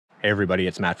Hey everybody,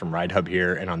 it's Matt from RideHub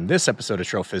here, and on this episode of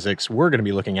Trail Physics, we're going to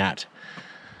be looking at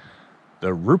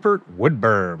the Rupert wood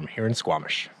berm here in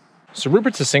Squamish. So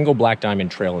Rupert's a single black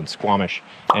diamond trail in Squamish,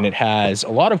 and it has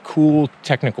a lot of cool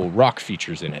technical rock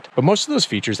features in it. But most of those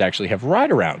features actually have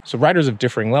ride around, so riders of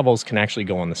differing levels can actually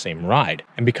go on the same ride.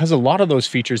 And because a lot of those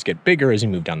features get bigger as you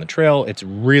move down the trail, it's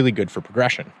really good for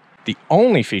progression. The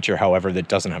only feature, however, that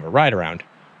doesn't have a ride around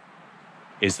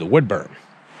is the wood berm.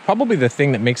 Probably the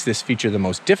thing that makes this feature the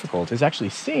most difficult is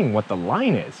actually seeing what the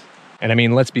line is. And I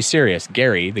mean, let's be serious,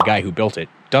 Gary, the guy who built it,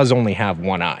 does only have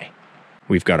one eye.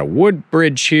 We've got a wood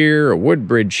bridge here, a wood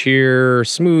bridge here,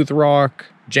 smooth rock,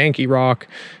 janky rock,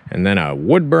 and then a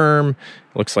wood berm.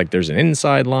 Looks like there's an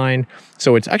inside line.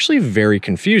 So it's actually very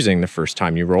confusing the first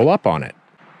time you roll up on it.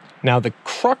 Now, the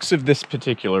crux of this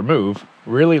particular move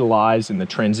really lies in the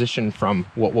transition from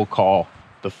what we'll call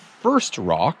the first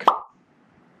rock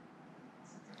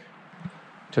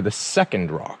to the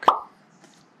second rock.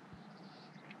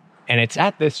 And it's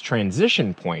at this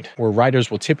transition point where riders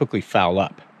will typically foul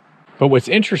up. But what's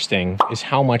interesting is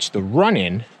how much the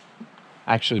run-in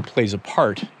actually plays a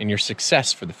part in your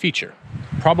success for the feature.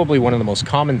 Probably one of the most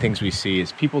common things we see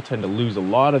is people tend to lose a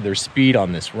lot of their speed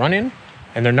on this run-in,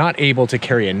 and they're not able to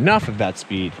carry enough of that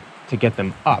speed to get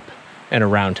them up and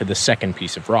around to the second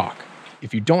piece of rock.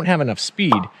 If you don't have enough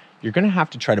speed, you're going to have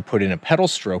to try to put in a pedal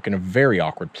stroke in a very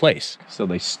awkward place. So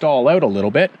they stall out a little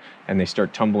bit and they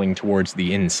start tumbling towards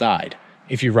the inside.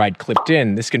 If you ride clipped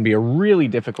in, this can be a really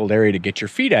difficult area to get your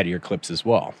feet out of your clips as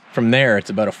well. From there, it's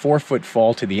about a 4-foot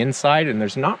fall to the inside, and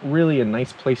there's not really a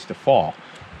nice place to fall.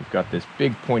 We've got this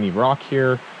big pointy rock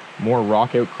here, more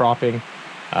rock outcropping.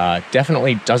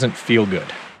 Definitely doesn't feel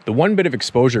good. The one bit of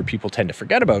exposure people tend to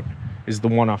forget about is the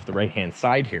one off the right-hand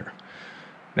side here.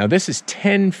 Now this is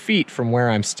 10 feet from where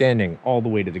I'm standing all the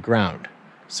way to the ground.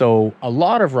 So a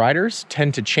lot of riders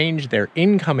tend to change their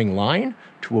incoming line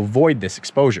to avoid this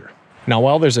exposure. Now,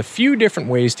 while there's a few different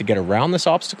ways to get around this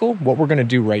obstacle, what we're going to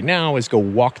do right now is go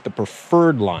walk the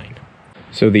preferred line.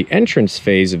 So the entrance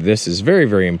phase of this is very,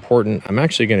 very important. I'm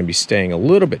actually going to be staying a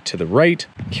little bit to the right,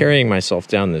 carrying myself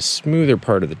down this smoother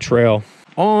part of the trail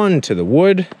onto the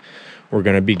wood. We're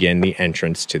going to begin the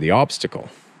entrance to the obstacle.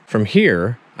 From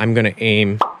here, I'm going to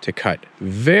aim to cut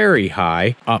very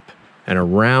high up and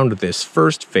around this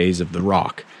first phase of the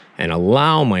rock and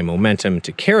allow my momentum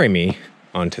to carry me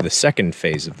onto the second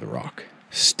phase of the rock.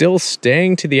 Still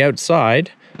staying to the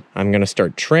outside, I'm going to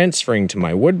start transferring to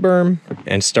my wood berm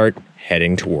and start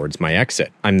heading towards my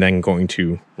exit. I'm then going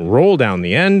to roll down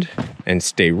the end and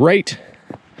stay right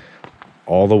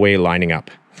all the way lining up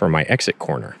for my exit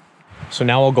corner. So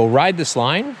now I'll go ride this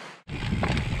line.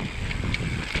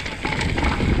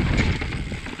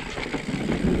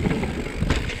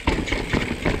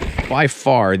 By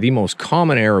far, the most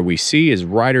common error we see is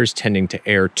riders tending to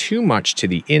err too much to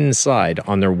the inside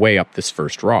on their way up this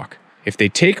first rock. If they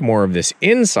take more of this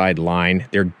inside line,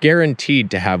 they're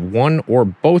guaranteed to have one or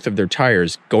both of their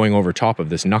tires going over top of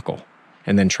this knuckle,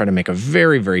 and then try to make a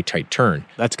very, very tight turn.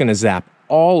 That's going to zap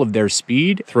all of their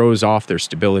speed, throws off their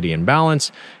stability and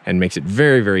balance, and makes it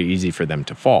very, very easy for them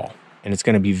to fall. And it's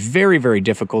going to be very, very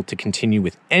difficult to continue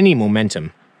with any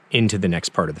momentum into the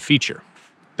next part of the feature.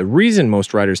 The reason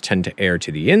most riders tend to err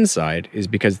to the inside is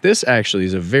because this actually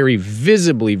is a very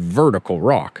visibly vertical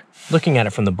rock. Looking at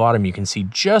it from the bottom, you can see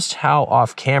just how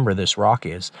off camber this rock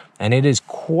is, and it is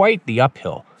quite the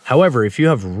uphill. However, if you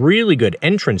have really good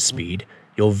entrance speed,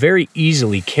 you'll very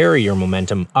easily carry your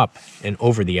momentum up and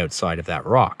over the outside of that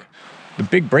rock. The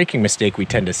big braking mistake we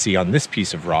tend to see on this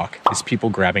piece of rock is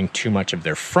people grabbing too much of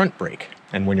their front brake.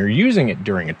 And when you're using it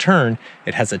during a turn,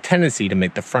 it has a tendency to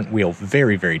make the front wheel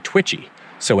very, very twitchy.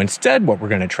 So instead, what we're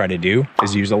going to try to do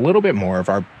is use a little bit more of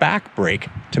our back brake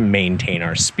to maintain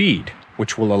our speed,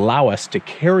 which will allow us to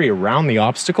carry around the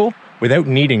obstacle without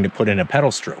needing to put in a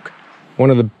pedal stroke. One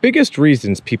of the biggest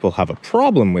reasons people have a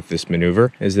problem with this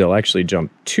maneuver is they'll actually jump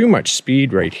too much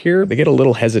speed right here. They get a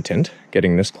little hesitant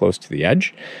getting this close to the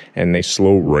edge, and they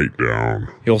slow right down.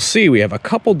 You'll see we have a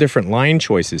couple different line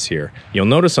choices here. You'll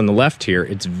notice on the left here,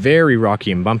 it's very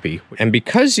rocky and bumpy. And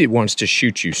because it wants to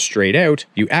shoot you straight out,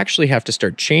 you actually have to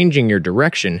start changing your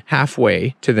direction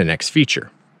halfway to the next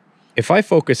feature. If I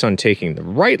focus on taking the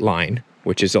right line,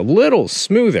 which is a little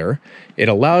smoother, it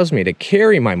allows me to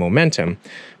carry my momentum,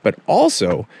 but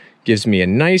also gives me a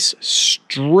nice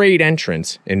straight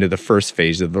entrance into the first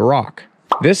phase of the rock.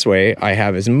 This way, I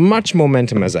have as much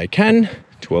momentum as I can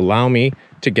to allow me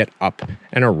to get up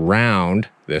and around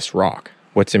this rock.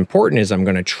 What's important is I'm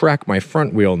going to track my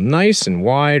front wheel nice and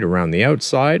wide around the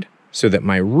outside so that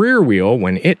my rear wheel,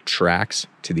 when it tracks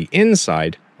to the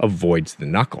inside, avoids the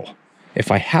knuckle. If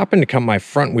I happen to cut my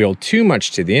front wheel too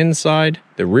much to the inside,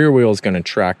 the rear wheel is going to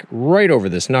track right over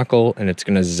this knuckle and it's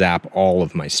going to zap all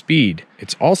of my speed.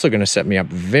 It's also going to set me up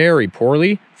very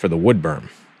poorly for the wood berm.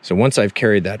 So once I've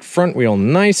carried that front wheel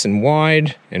nice and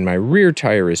wide and my rear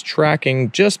tire is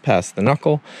tracking just past the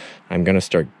knuckle, I'm going to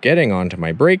start getting onto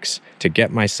my brakes to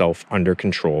get myself under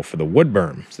control for the wood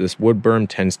berm. So this wood berm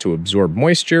tends to absorb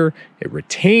moisture, it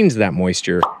retains that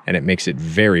moisture, and it makes it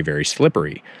very, very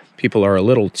slippery. People are a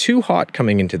little too hot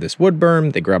coming into this wood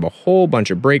berm, they grab a whole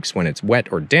bunch of brakes when it's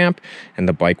wet or damp, and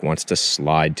the bike wants to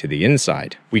slide to the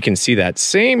inside. We can see that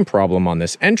same problem on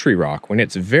this entry rock. When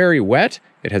it's very wet,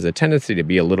 it has a tendency to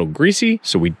be a little greasy,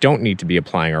 so we don't need to be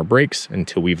applying our brakes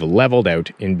until we've leveled out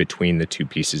in between the two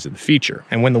pieces of the feature.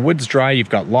 And when the wood's dry,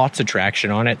 you've got lots of traction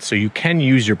on it, so you can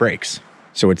use your brakes.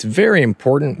 So it's very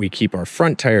important we keep our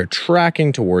front tire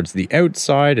tracking towards the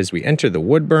outside as we enter the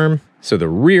wood berm, so the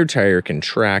rear tire can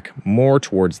track more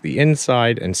towards the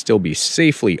inside and still be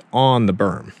safely on the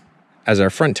berm. As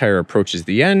our front tire approaches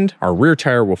the end, our rear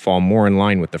tire will fall more in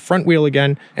line with the front wheel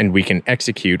again, and we can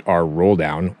execute our roll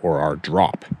down or our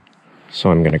drop.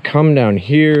 So I'm going to come down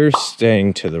here,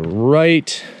 staying to the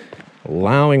right,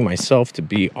 allowing myself to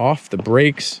be off the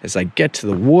brakes. As I get to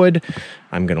the wood,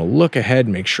 I'm going to look ahead,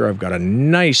 make sure I've got a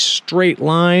nice straight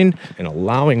line, and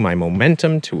allowing my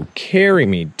momentum to carry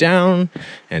me down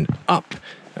and up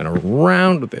and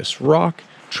around this rock,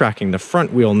 tracking the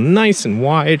front wheel nice and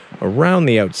wide around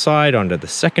the outside onto the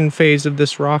second phase of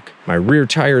this rock. My rear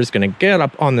tire is going to get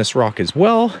up on this rock as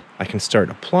well. I can start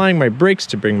applying my brakes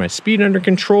to bring my speed under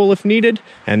control if needed,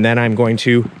 and then I'm going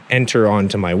to enter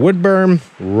onto my wood berm,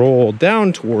 roll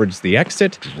down towards the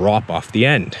exit, drop off the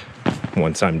end.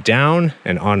 Once I'm down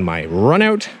and on my run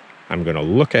out, I'm going to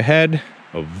look ahead,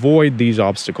 avoid these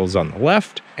obstacles on the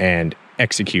left, and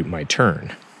execute my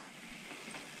turn.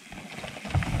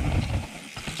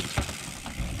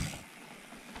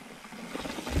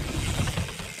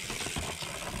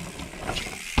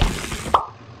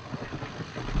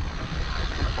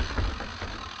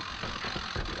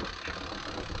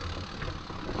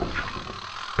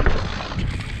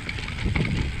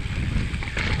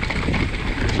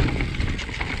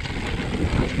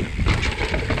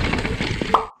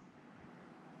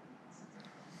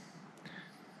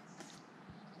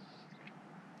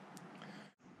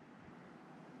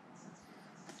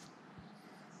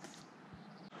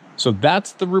 So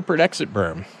that's the Rupert exit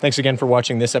berm. Thanks again for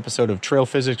watching this episode of Trail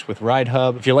Physics with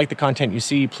RideHub. If you like the content you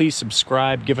see, please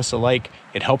subscribe, give us a like.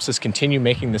 It helps us continue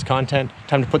making this content.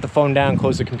 Time to put the phone down,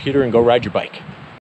 close the computer, and go ride your bike.